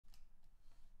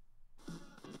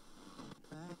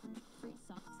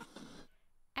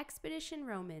Expedition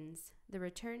Romans, the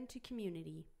return to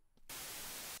community.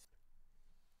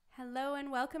 Hello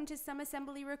and welcome to Some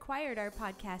Assembly Required, our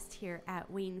podcast here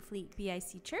at Waynfleet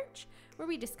BIC Church, where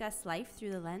we discuss life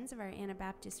through the lens of our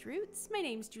Anabaptist roots. My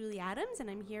name's Julie Adams, and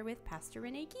I'm here with Pastor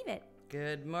Renee Kiewit.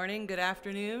 Good morning, good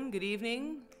afternoon, good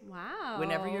evening. Wow.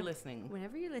 Whenever you're listening.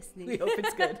 Whenever you're listening. We hope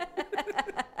it's good.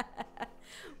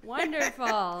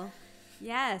 Wonderful.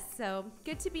 Yes, so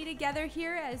good to be together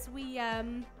here as we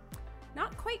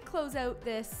not quite close out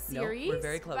this series. No, we're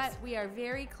very close. But we are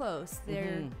very close.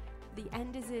 The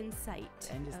end is in sight.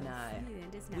 The end is nigh. The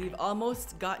end is nigh. We've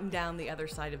almost gotten down the other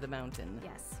side of the mountain.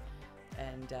 Yes.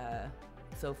 And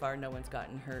so far, no one's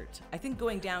gotten hurt. I think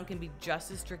going down can be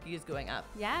just as tricky as going up.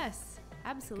 Yes, You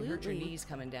absolutely. can hurt your knees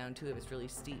coming down, too, if it's really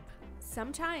steep.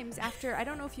 Sometimes after, I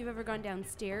don't know if you've ever gone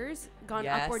downstairs, up or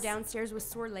Yes. downstairs with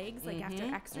sore legs, like after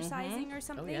exercising or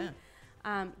something. Oh, yeah.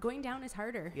 Going down is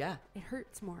harder. Yeah. It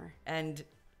hurts more. And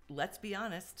let's be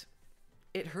honest,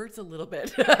 it hurts a little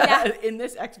bit Yeah. in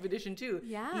this expedition, too.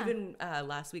 Yeah. Even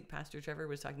last week, Pastor Trevor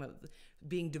was talking about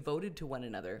being devoted to one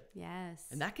another. Yes.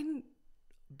 And that can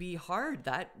be hard.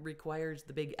 That requires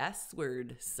the big S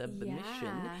word, submission.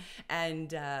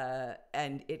 Yeah.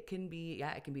 And it can be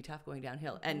tough going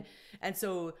downhill. And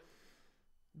so,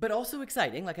 but also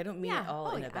exciting. Like, I don't mean it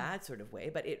all in a bad sort of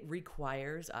way, but it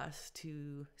requires us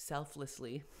to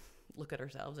selflessly look at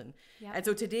ourselves. And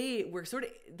so today we're sort of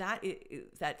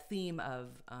that theme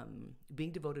of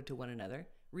being devoted to one another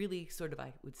really sort of,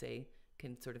 I would say,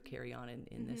 can sort of carry on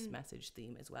in this message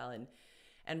theme as well.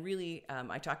 And really,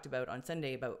 I talked about on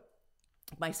Sunday about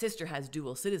my sister has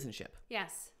dual citizenship.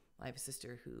 Yes. I have a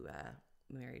sister who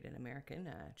married an American,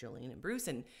 Jolene and Bruce,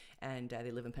 and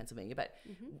they live in Pennsylvania. But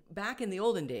back in the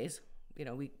olden days, you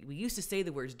know, we used to say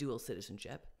the words dual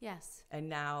citizenship. Yes. And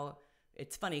now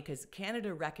it's funny because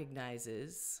Canada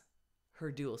recognizes her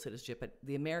dual citizenship, but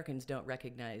the Americans don't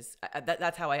recognize.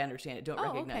 That's how I understand it. Don't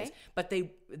recognize, okay. But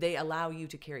they allow you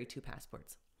to carry two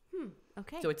passports.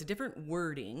 Okay. So it's a different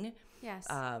wording. Yes.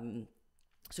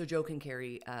 So Joe can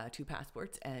carry two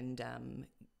passports, and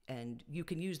you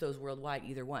can use those worldwide,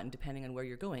 either one, depending on where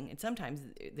you're going. And sometimes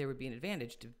there would be an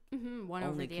advantage to one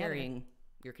only over the carrying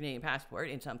your Canadian passport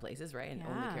in some places, right? And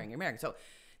only Yeah. carrying your American. So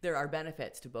there are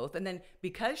benefits to both. And then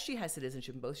because she has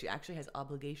citizenship in both, she actually has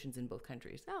obligations in both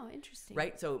countries. Oh, interesting.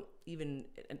 Right? So even...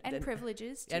 And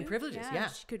privileges, too. And privileges, yeah.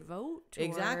 She could vote.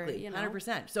 Exactly,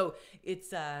 100%. So it's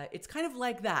kind of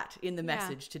like that in the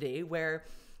message today, where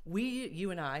you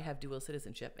and I have dual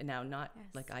citizenship, and now not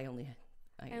like I only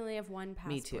have one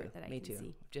passport me too, that I me can too,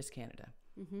 see. just Canada.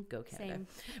 Go Canada. Same.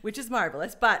 Which is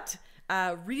marvelous. But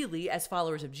really, as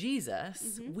followers of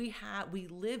Jesus, we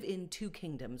live in two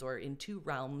kingdoms, or in two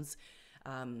realms.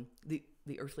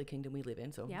 The earthly kingdom we live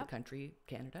in, so the country,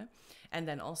 Canada, and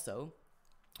then also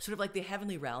sort of like the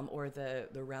heavenly realm, or the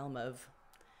realm of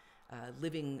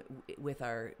living with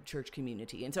our church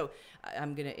community. And so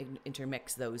I'm going to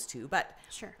intermix those two. But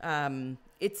Sure.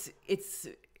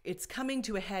 It's coming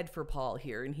to a head for Paul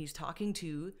here, and he's talking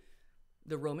to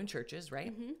the Roman churches,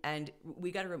 right? And we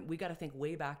got to think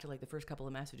way back to like the first couple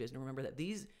of messages, and remember that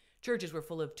these churches were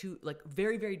full of two like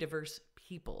very, very diverse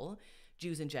people,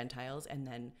 Jews and Gentiles, and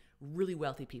then really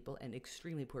wealthy people and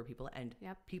extremely poor people, and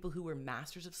people who were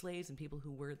masters of slaves and people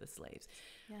who were the slaves.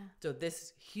 Yeah. So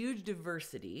this huge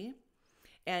diversity,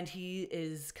 and he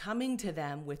is coming to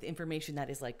them with information that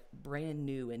is like brand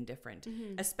new and different,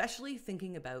 especially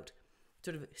thinking about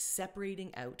sort of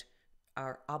separating out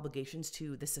our obligations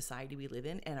to the society we live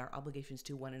in and our obligations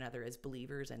to one another as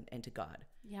believers and to God.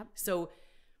 Yep. So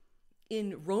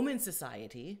in Roman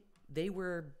society, they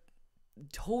were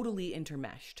totally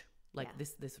intermeshed, like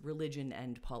this religion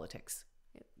and politics.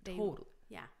 Totally.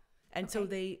 Yeah. And so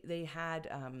they had,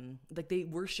 like they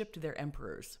worshipped their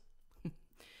emperors.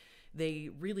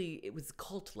 It was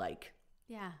cult-like.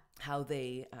 Yeah. How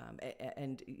they,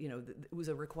 and you know, it was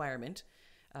a requirement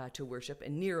to worship,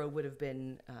 and Nero would have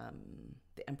been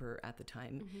the emperor at the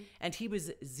time, and he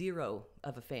was zero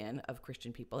of a fan of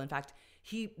Christian people. In fact,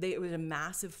 it was a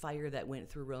massive fire that went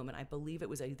through Rome, and I believe it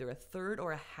was either a third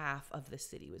or a half of the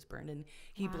city was burned, and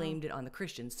he blamed it on the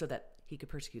Christians so that he could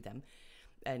persecute them.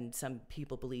 And some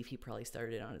people believe he probably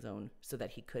started it on his own so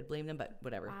that he could blame them, but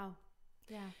whatever. Wow.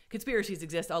 Yeah. Conspiracies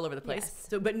exist all over the place. Yes.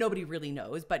 So, but nobody really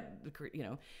knows. But you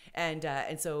know,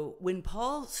 and so when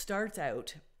Paul starts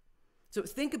out, so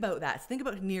think about that. Think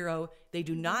about Nero. They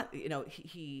do not, you know,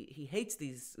 he hates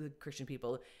these Christian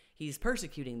people. He's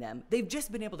persecuting them. They've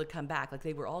just been able to come back. Like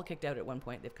they were all kicked out at one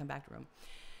point. They've come back to Rome.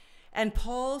 And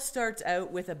Paul starts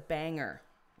out with a banger.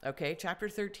 Okay, chapter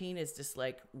 13 is just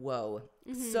like, whoa.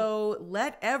 So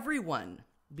let everyone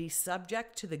be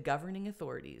subject to the governing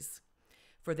authorities.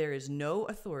 for there is no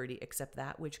authority except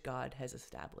that which God has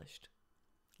established.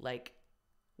 Like,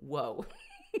 whoa.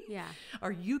 Yeah.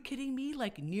 Are you kidding me?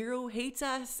 Like, Nero hates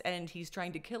us and he's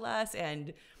trying to kill us,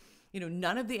 and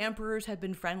none of the emperors have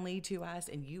been friendly to us,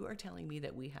 and you are telling me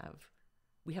that we have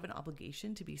an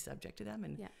obligation to be subject to them?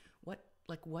 And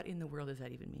what in the world does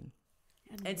that even mean?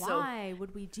 And why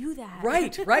would we do that?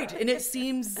 Right. And it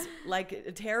seems like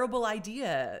a terrible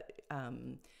idea.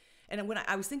 And when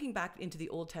I was thinking back into the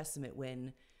Old Testament,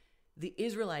 when the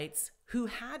Israelites who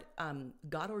had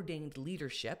God-ordained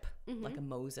leadership, like a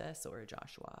Moses or a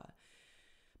Joshua,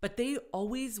 but they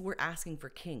always were asking for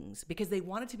kings because they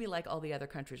wanted to be like all the other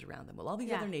countries around them. Well, all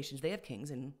these other nations, they have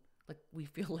kings, and like we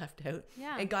feel left out.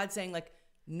 Yeah. And God's saying, like,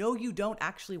 no, you don't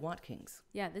actually want kings.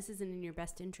 Yeah, this isn't in your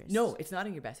best interest. No, it's not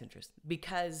in your best interest,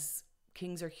 because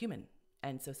kings are human.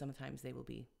 And so sometimes they will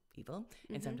be evil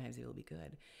and sometimes they will be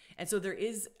good. And so there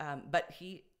is,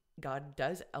 God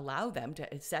does allow them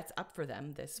to, it sets up for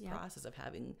them this process of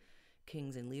having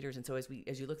kings and leaders. And so as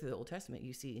you look through the Old Testament,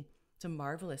 you see some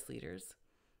marvelous leaders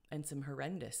and some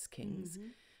horrendous kings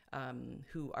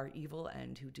who are evil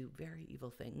and who do very evil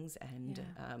things and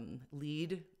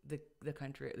lead the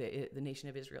country, the nation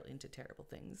of Israel, into terrible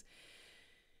things.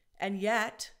 And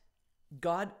yet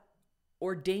God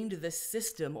ordained this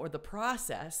system or the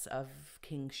process of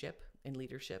kingship and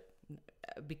leadership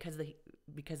because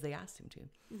they asked him to.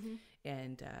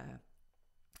 And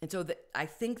so I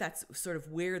think that's sort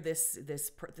of where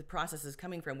the process is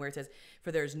coming from, where it says,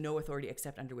 for there is no authority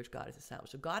except under which God is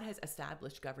established. So God has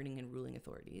established governing and ruling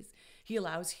authorities. He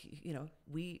allows,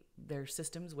 there are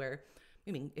systems where,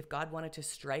 if God wanted to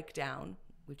strike down,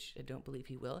 which I don't believe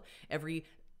he will, every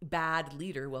bad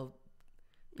leader, well,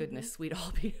 goodness, we'd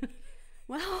all be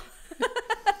well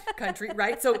country,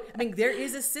 right? So there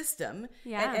is a system,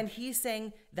 and he's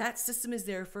saying that system is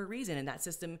there for a reason, and that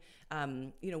system,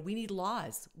 we need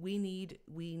laws, we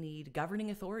need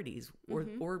governing authorities,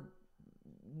 or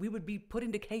we would be put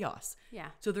into chaos. Yeah.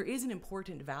 So there is an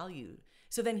important value.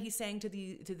 So then he's saying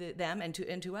to them and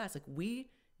to us, like, we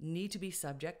need to be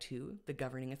subject to the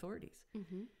governing authorities,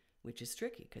 which is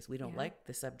tricky because we don't like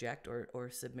the subject or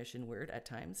submission word at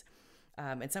times,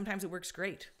 and sometimes it works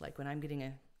great. Like when I'm getting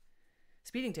a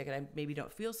speeding ticket, I maybe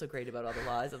don't feel so great about all the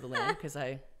laws of the land because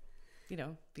I,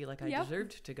 feel like I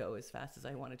deserved to go as fast as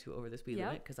I wanted to over the speed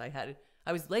limit because I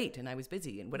was late and I was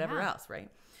busy and whatever else, right?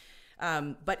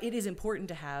 But it is important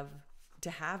to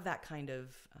have that kind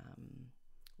of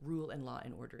rule and law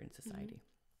and order in society.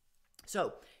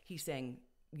 So he's saying,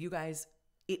 you guys,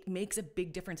 it makes a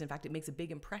big difference. In fact, it makes a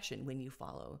big impression when you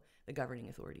follow the governing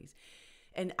authorities.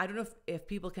 And I don't know if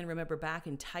people can remember back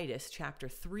in Titus chapter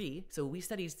 3. So we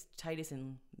studied Titus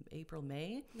in April,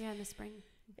 May. Yeah, in the spring.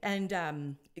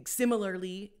 And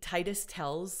similarly, Titus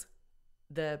tells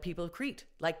the people of Crete,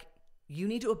 like, you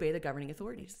need to obey the governing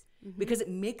authorities because it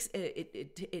makes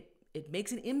it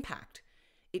makes an impact.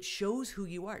 It shows who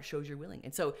you are. It shows you're willing.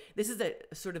 And so this is a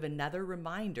sort of another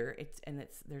reminder.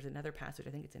 There's another passage, I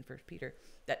think it's in 1 Peter,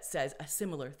 that says a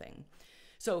similar thing.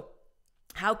 So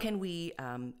how can we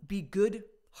be good,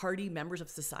 hearty members of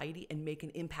society and make an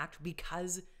impact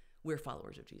because we're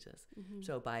followers of Jesus?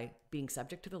 So by being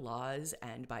subject to the laws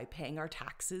and by paying our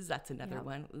taxes, that's another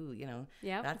one. Ooh,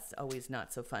 that's always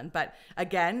not so fun. But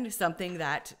again, something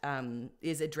that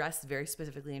is addressed very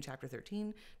specifically in chapter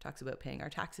 13, talks about paying our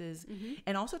taxes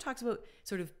and also talks about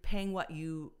sort of paying what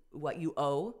you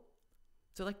owe.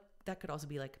 So like that could also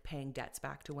be like paying debts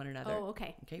back to one another. Oh,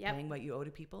 okay. Okay, paying what you owe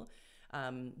to people.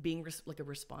 Being like a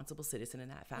responsible citizen in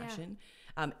that fashion,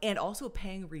 and also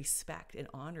paying respect and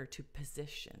honor to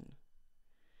position.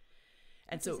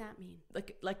 And what does that mean?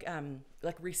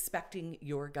 Like respecting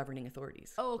your governing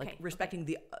authorities. Oh, okay. Like respecting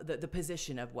the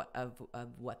position of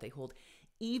what they hold,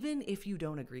 even if you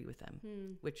don't agree with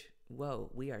them. Which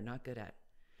we are not good at.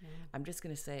 Yeah. I'm just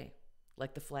gonna say,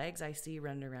 like the flags I see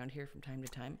running around here from time to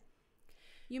time.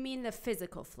 You mean the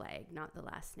physical flag, not the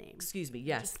last name. Excuse me.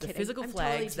 Yes, the physical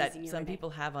flags that some people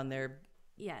have on their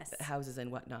houses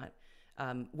and whatnot.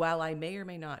 While I may or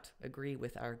may not agree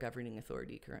with our governing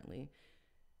authority currently,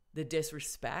 the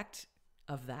disrespect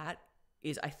of that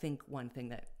is, I think, one thing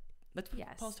that's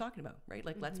what Paul's talking about, right?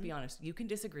 Like, let's be honest. You can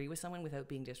disagree with someone without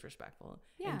being disrespectful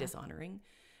and dishonoring.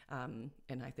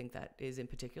 And I think that is in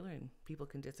particular, and people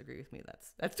can disagree with me.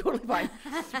 That's totally fine.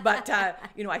 But,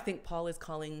 I think Paul is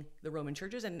calling the Roman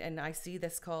churches, and I see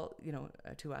this call,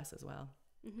 to us as well.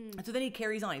 And so then he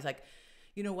carries on. He's like,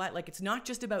 you know what? Like, it's not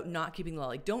just about not keeping the law.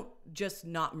 Like, don't just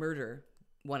not murder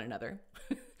one another.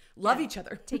 Love each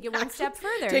other. Take it one step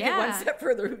further. Take it one step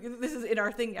further. This is in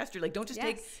our thing yesterday. Like, don't just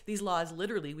take these laws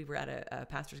literally. We were at a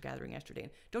pastor's gathering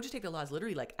yesterday. Don't just take the laws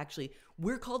literally. Like, actually,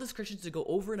 we're called as Christians to go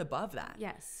over and above that.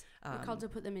 Yes. We're called to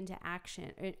put them into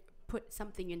action. Put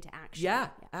something into action. Yeah,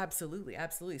 absolutely.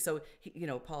 Absolutely. So,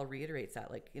 Paul reiterates that,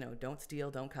 like, don't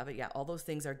steal, don't covet. Yeah, all those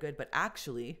things are good. But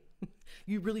actually,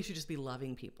 you really should just be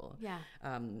loving people. Yeah.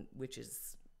 Which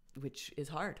is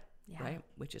hard, right?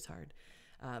 Which is hard.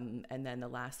 And then the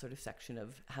last sort of section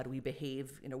of how do we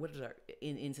behave, what is our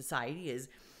in society is,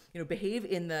 behave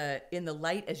in the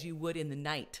light as you would in the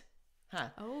night. Huh.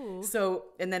 Oh. So,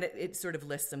 and then it sort of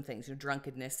lists some things,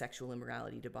 drunkenness, sexual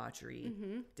immorality, debauchery,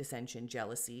 dissension,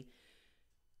 jealousy.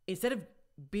 Instead of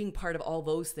being part of all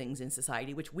those things in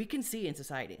society, which we can see in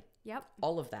society. Yep.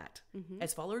 All of that.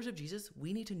 As followers of Jesus,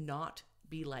 we need to not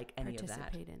be like any of that.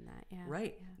 Participate in that, yeah.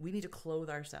 Right. Yeah. We need to clothe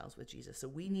ourselves with Jesus. So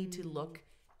we need to look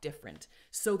different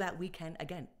so that we can,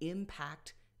 again,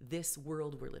 impact this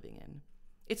world we're living in.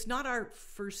 It's not our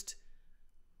first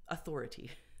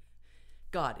authority.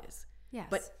 God is. Yes.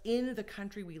 But in the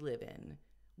country we live in,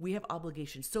 we have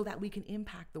obligations so that we can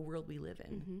impact the world we live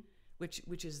in,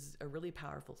 which is a really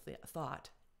powerful thought,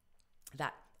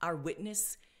 that our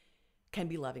witness can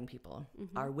be loving people.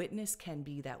 Our witness can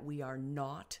be that we are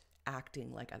not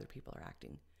acting like other people are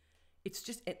acting. It's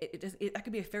just, that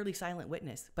could be a fairly silent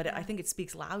witness, but I think it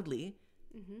speaks loudly.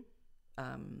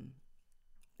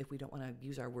 If we don't want to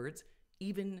use our words,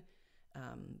 even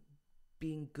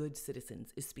being good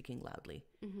citizens is speaking loudly.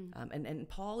 And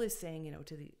Paul is saying,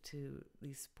 to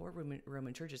these poor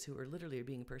Roman churches who are literally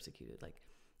being persecuted, like,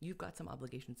 you've got some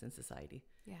obligations in society.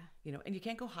 Yeah. And you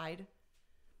can't go hide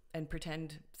and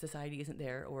pretend society isn't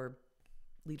there or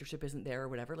leadership isn't there or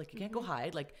whatever. Like, you can't go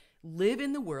hide. Like, live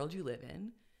in the world you live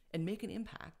in and make an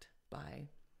impact by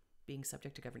being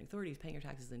subject to governing authorities, paying your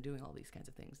taxes, and doing all these kinds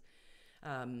of things.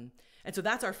 And so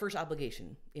that's our first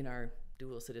obligation in our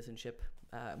dual citizenship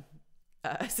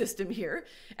system here.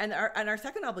 And our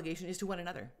second obligation is to one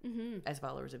another as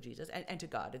followers of Jesus and to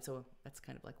God. And so that's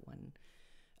kind of like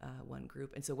one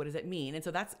group. And so what does it mean? And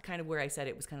so that's kind of where I said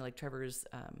it was kind of like Trevor's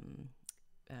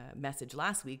message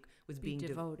last week was being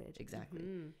devoted. Exactly.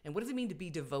 And what does it mean to be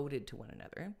devoted to one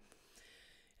another?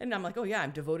 And I'm like, oh yeah,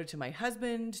 I'm devoted to my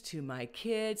husband, to my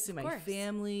kids, to my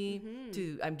family,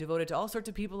 I'm devoted to all sorts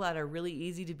of people that are really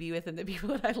easy to be with and the people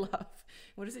that I love.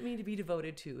 What does it mean to be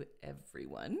devoted to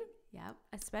everyone? Yeah,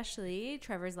 especially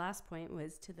Trevor's last point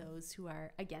was to those who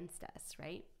are against us,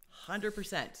 right?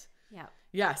 100%. Yeah.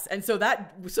 Yes. And so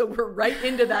we're right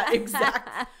into that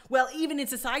exact, well, even in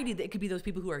society, it could be those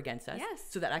people who are against us. Yes.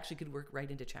 So that actually could work right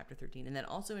into chapter 13. And then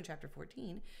also in chapter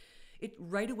 14, it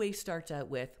right away starts out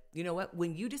with, you know what,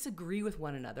 when you disagree with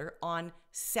one another on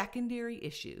secondary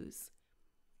issues,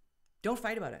 don't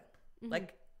fight about it.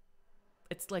 Like,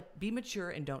 it's like, be mature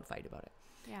and don't fight about it.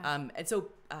 Yeah. And so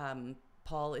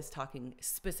Paul is talking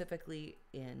specifically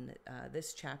in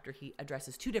this chapter. He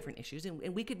addresses two different issues,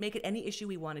 and we could make it any issue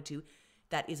we wanted to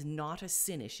that is not a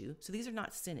sin issue. So these are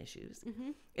not sin issues.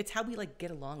 It's how we like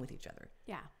get along with each other.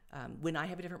 Yeah. When I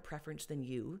have a different preference than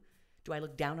you, do I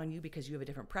look down on you because you have a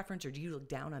different preference, or do you look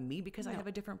down on me because I have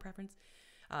a different preference?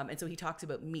 And so he talks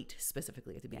about meat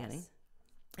specifically at the beginning. Yes.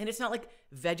 And it's not like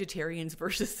vegetarians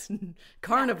versus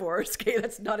carnivores. Okay,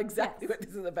 that's not exactly what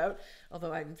this is about,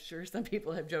 although I'm sure some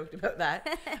people have joked about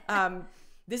that.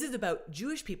 This is about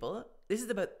Jewish people. This is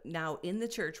about now in the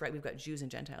church, right? We've got Jews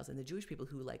and Gentiles, and the Jewish people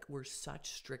who like were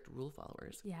such strict rule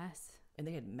followers. Yes. And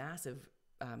they had massive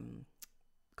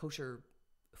kosher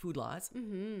food laws.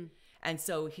 And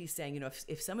so he's saying,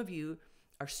 if some of you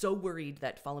are so worried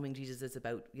that following Jesus is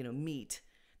about, meat,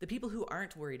 the people who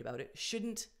aren't worried about it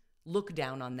shouldn't look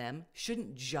down on them,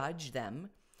 shouldn't judge them.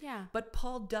 Yeah. But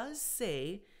Paul does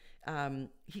say,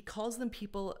 he calls them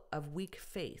people of weak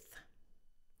faith.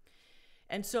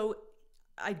 And so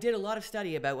I did a lot of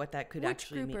study about what that could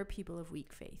actually mean. Which group are people of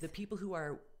weak faith? The people who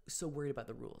are so worried about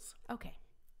the rules. Okay.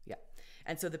 Yeah.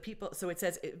 And so it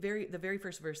says, the very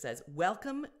first verse says,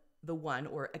 welcome the one,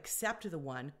 or accept the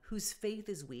one whose faith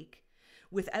is weak,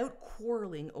 without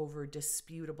quarreling over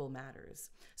disputable matters.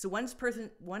 So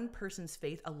one person's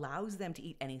faith allows them to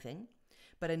eat anything,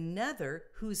 but another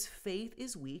whose faith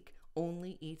is weak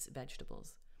only eats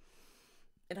vegetables.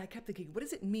 And I kept thinking, what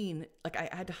does it mean? Like, I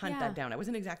had to hunt that down. I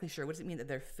wasn't exactly sure. What does it mean that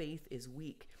their faith is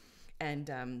weak? And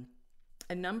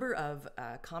a number of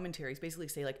commentaries basically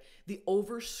say, like, the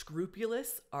over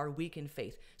scrupulous are weak in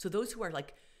faith. So those who are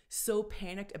like so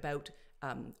panicked about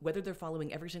whether they're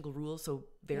following every single rule so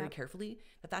very carefully,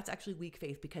 that's actually weak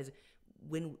faith, because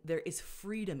when there is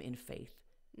freedom in faith,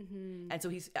 and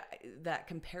so that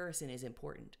comparison is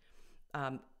important.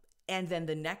 And then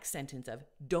the next sentence of,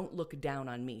 don't look down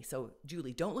on me. So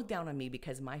Julie, don't look down on me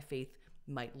because my faith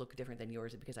might look different than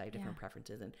yours because I have different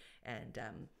preferences. And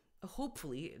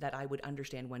hopefully that I would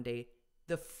understand one day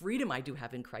the freedom I do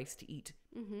have in Christ to eat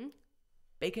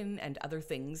bacon and other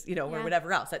things, or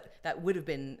whatever else. That would have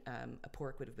been, a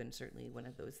pork would have been certainly one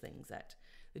of those things that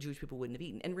the Jewish people wouldn't have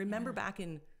eaten. And remember back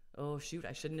in, I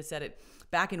shouldn't have said it,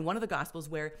 back in one of the Gospels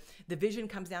where the vision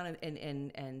comes down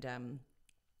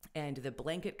and the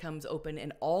blanket comes open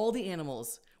and all the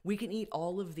animals, we can eat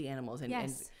all of the animals. And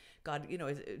God,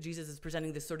 Jesus is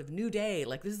presenting this sort of new day.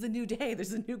 Like, this is a new day. This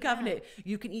is a new covenant.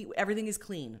 You can eat. Everything is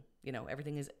clean.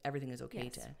 Everything is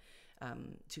okay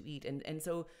to eat. And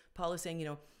so Paul is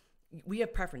saying, we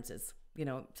have preferences.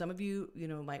 Some of you,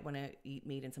 might want to eat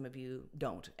meat and some of you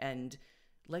don't. And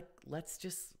let's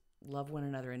just love one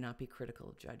another and not be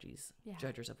critical judges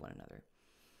of one another.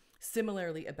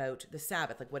 Similarly about the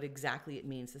Sabbath, like what exactly it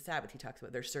means, the Sabbath. He talks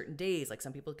about there's certain days, like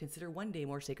some people consider one day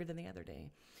more sacred than the other day.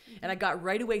 And I got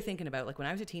right away thinking about, like, when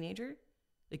I was a teenager,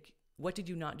 like, what did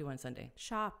you not do on Sunday?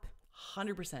 Shop.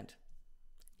 100%.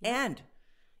 Yeah. And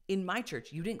in my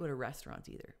church, you didn't go to restaurants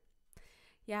either.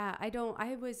 Yeah, by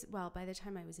the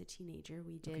time I was a teenager,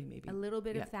 we did a little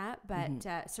bit of that.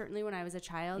 But certainly when I was a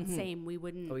child, same, we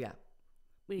wouldn't. Oh, yeah.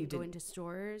 We didn't go into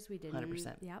stores. We didn't.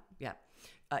 100%. Yep. Yeah.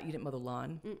 You didn't mow the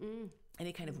lawn.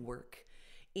 Any kind of work.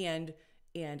 And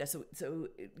so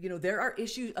there are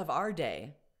issues of our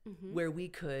day where we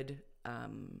could,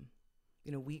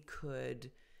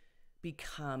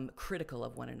 become critical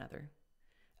of one another.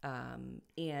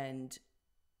 And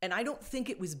I don't think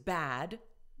it was bad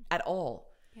at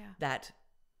all that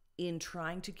in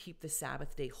trying to keep the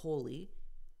Sabbath day holy,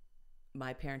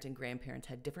 my parents and grandparents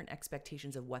had different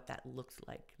expectations of what that looked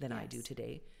like than I do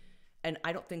today. And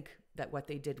I don't think that what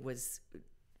they did was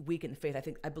weak in the faith.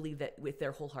 I believe that with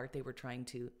their whole heart, they were trying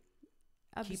to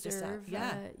keep the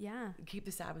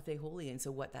Sabbath day holy. And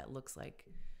so what that looks like,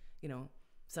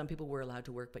 some people were allowed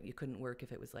to work, but you couldn't work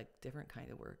if it was like different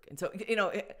kind of work. And so,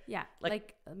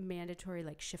 like a mandatory,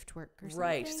 like shift work or something.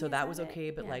 Right. So that was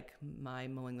okay. But like my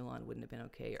mowing the lawn wouldn't have been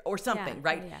okay or something.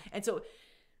 Right. Yeah. And so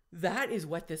that is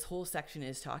what this whole section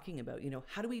is talking about.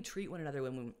 How do we treat one another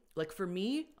when like, for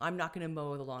me, I'm not going to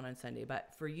mow the lawn on Sunday, but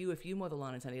for you, if you mow the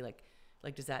lawn on Sunday, like,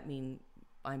 does that mean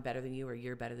I'm better than you or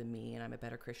you're better than me and I'm a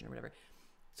better Christian or whatever?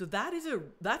 So this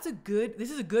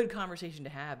is a good conversation to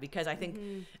have, because I think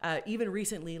even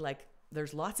recently, like,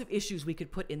 there's lots of issues we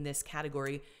could put in this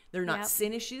category. They're not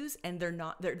sin issues and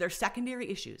they're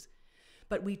secondary issues,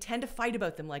 but we tend to fight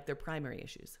about them like they're primary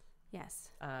issues. Yes.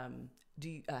 How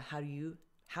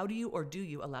do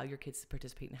you allow your kids to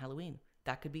participate in Halloween?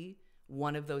 That could be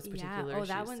one of those particular issues.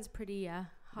 That one's pretty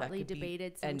hotly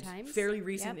debated sometimes. And fairly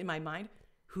recent in my mind.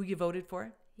 Who you voted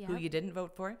for, who you didn't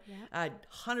vote for.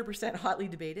 100% hotly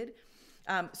debated.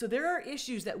 So there are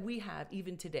issues that we have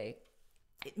even today.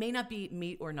 It may not be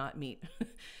meat or not meat.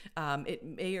 It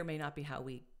may or may not be how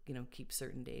we, keep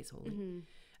certain days holy.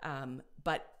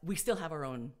 But we still have our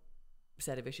own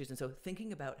set of issues. And so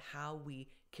thinking about how we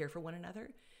care for one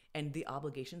another and the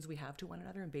obligations we have to one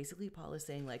another. And basically Paul is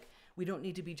saying, like, we don't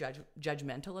need to be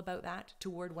judgmental about that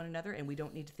toward one another. And we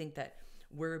don't need to think that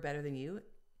we're better than you.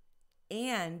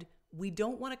 And we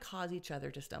don't want to cause each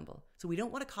other to stumble. So we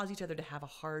don't want to cause each other to have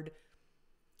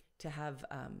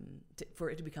for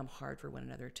it to become hard for one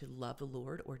another to love the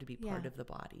Lord or to be part of the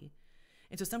body.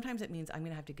 And so sometimes it means I'm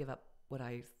going to have to give up what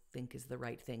I think is the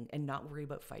right thing and not worry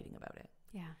about fighting about it.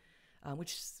 Yeah.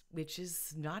 Which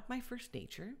is not my first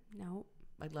nature. No.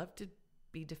 I'd love to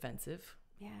be defensive.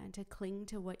 Yeah, and to cling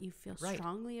to what you feel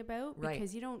strongly about,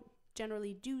 because you don't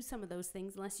generally do some of those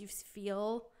things unless you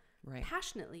feel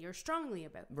passionately or strongly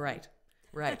about them.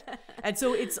 Right. And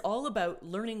so it's all about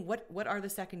learning what are the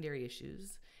secondary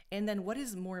issues, and then what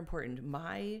is more important,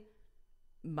 my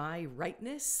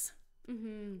rightness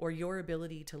or your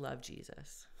ability to love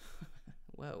Jesus.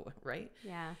 Whoa, right?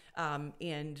 Yeah.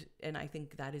 And I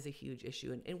think that is a huge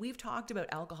issue. And we've talked about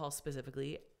alcohol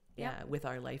specifically with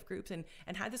our life groups and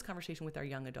had this conversation with our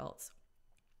young adults.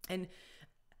 And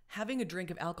having a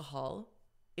drink of alcohol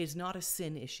is not a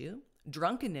sin issue.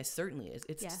 Drunkenness certainly is.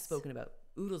 It's spoken about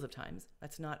oodles of times.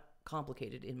 That's not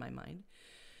complicated in my mind.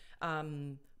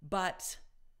 But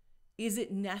is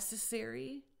it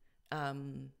necessary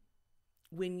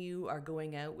when you are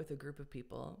going out with a group of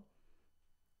people,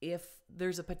 if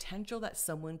there's a potential that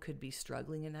someone could be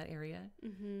struggling in that area,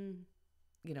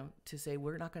 to say,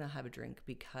 we're not going to have a drink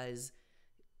because,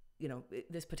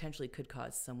 this potentially could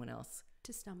cause someone else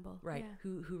to stumble. Right. Yeah.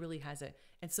 Who really has it.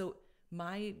 And so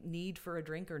my need for a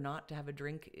drink or not to have a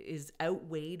drink is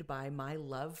outweighed by my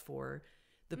love for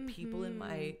the people in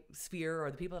my sphere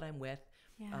or the people that I'm with.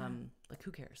 Like,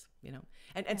 who cares, you know?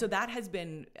 And so that has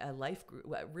been a life group,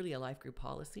 really a life group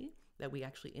policy that we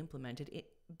actually implemented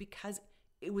because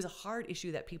it was a hard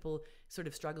issue that people sort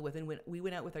of struggle with. And when we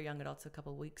went out with our young adults a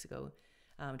couple of weeks ago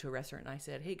to a restaurant, and I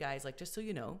said, hey guys, like, just so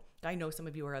you know, I know some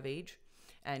of you are of age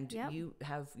and you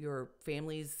have your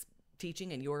families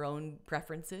teaching and your own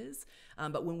preferences.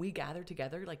 But when we gather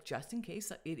together, like, just in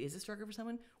case it is a struggle for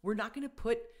someone, we're not going to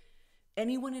put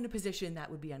anyone in a position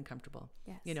that would be uncomfortable,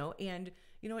 you know? And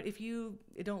you know what, if you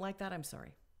don't like that, I'm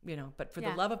sorry, you know, but for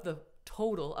the love of the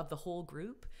total of the whole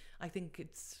group, I think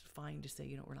it's fine to say,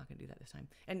 you know, we're not going to do that this time.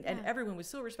 And everyone was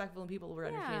so respectful and people were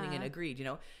understanding and agreed, you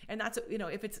know, and that's, you know,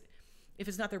 if it's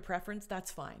not their preference,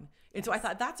 that's fine. And so I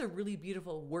thought that's a really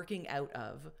beautiful working out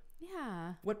of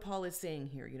what Paul is saying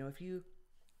here. You know,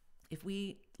 if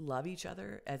we love each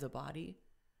other as a body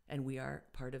and we are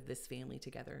part of this family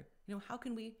together, you know, how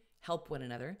can we help one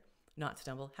another not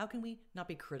stumble? How can we not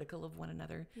be critical of one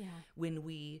another when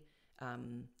we,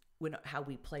 when how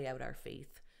we play out our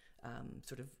faith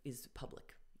sort of is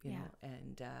public, you know?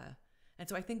 And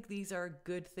so I think these are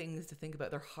good things to think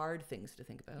about. They're hard things to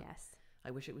think about. Yes. I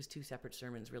wish it was 2 separate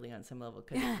sermons really on some level,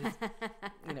 because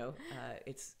you know,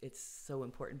 it's so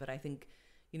important. But I think,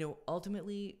 you know,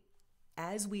 ultimately,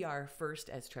 as we are first,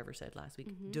 as Trevor said last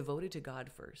week, devoted to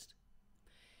God first,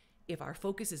 if our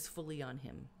focus is fully on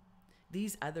him,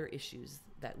 these other issues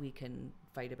that we can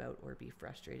fight about or be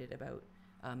frustrated about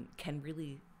can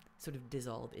really sort of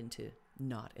dissolve into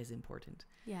not as important.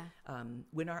 Yeah.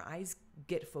 When our eyes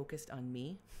get focused on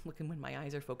me, when my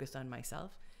eyes are focused on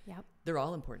myself, they're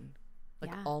all important.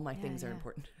 Like all my things are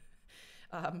important.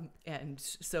 And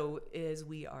so as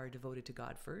we are devoted to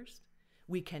God first,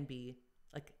 we can be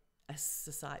like a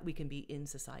society, we can be in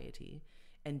society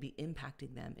and be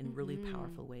impacting them in really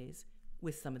powerful ways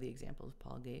with some of the examples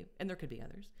Paul gave. And there could be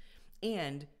others.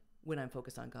 And when I'm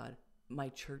focused on God, my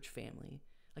church family,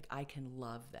 like, I can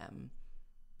love them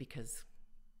because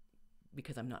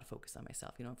I'm not focused on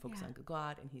myself. You know, I'm focused on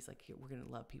God, and he's like, here, we're going to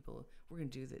love people. We're going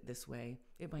to do it this way.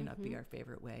 It might not be our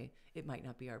favorite way. It might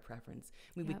not be our preference.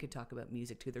 I mean, we could talk about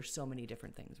music too. There's so many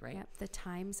different things, right? Yep. The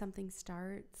time something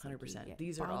starts. 100%. Like,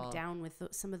 these are all down with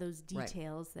some of those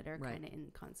details that are kind of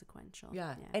inconsequential.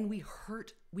 Yeah. And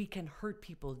we can hurt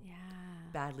people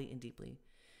badly and deeply.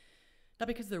 Not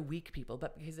because they're weak people,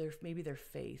 but because maybe their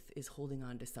faith is holding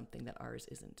on to something that ours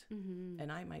isn't.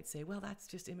 And I might say, well, that's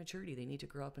just immaturity. They need to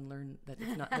grow up and learn that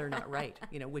they're not right,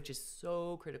 you know, which is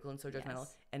so critical and so judgmental.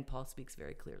 And Paul speaks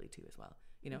very clearly too as well.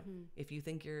 You know, if you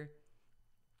think you're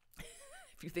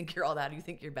all that, you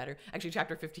think you're better. Actually,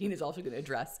 chapter 15 is also going to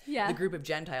address the group of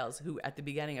Gentiles who at the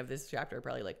beginning of this chapter are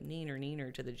probably like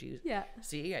neener to the Jews. Yeah.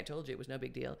 See, I told you it was no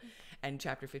big deal. And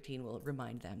chapter 15 will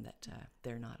remind them that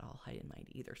they're not all high and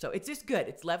mighty either. So it's just good.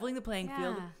 It's leveling the playing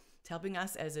field. It's helping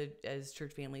us as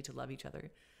church family to love each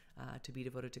other, to be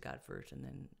devoted to God first, and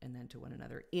then to one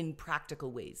another in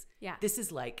practical ways. Yeah. This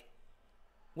is like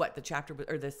what the chapter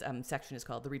or this section is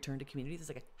called, the return to community. It's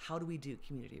like, how do we do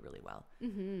community really well?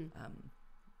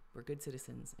 We're good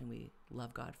citizens, and we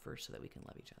love God first so that we can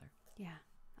love each other. Yeah.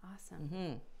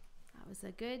 Awesome. That was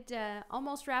a good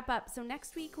almost wrap up. So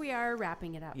next week we are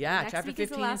wrapping it up. Yeah, next chapter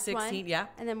 15 and 16. One, yeah.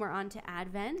 And then we're on to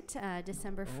Advent,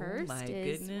 December 1st. Oh my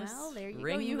goodness. Well, there you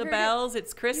Ring go. You the bells.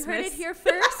 It's Christmas. You heard it here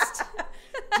first.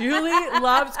 Julie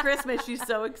loves Christmas. She's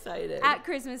so excited. At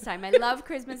Christmas time. I love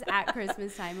Christmas at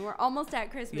Christmas time. And we're almost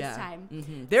at Christmas time.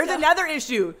 There's another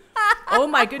issue. Oh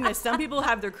my goodness. Some people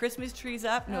have their Christmas trees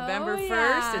up November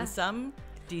 1st and some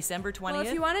December 20th. Well,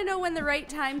 if you want to know when the right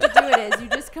time to do it is, you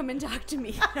just come and talk to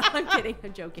me. No, I'm kidding.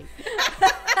 I'm joking.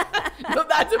 No,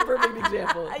 that's a perfect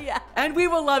example. Yeah. And we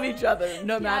will love each other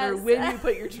no matter when you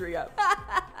put your tree up.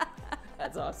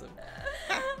 That's awesome.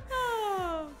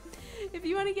 If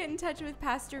you want to get in touch with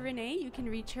Pastor Renee, you can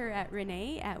reach her at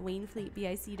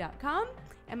renee@waynefleetbic.com.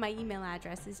 And my email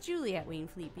address is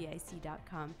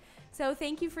julie@waynefleetbic.com. So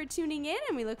thank you for tuning in,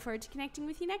 and we look forward to connecting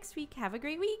with you next week. Have a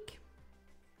great week.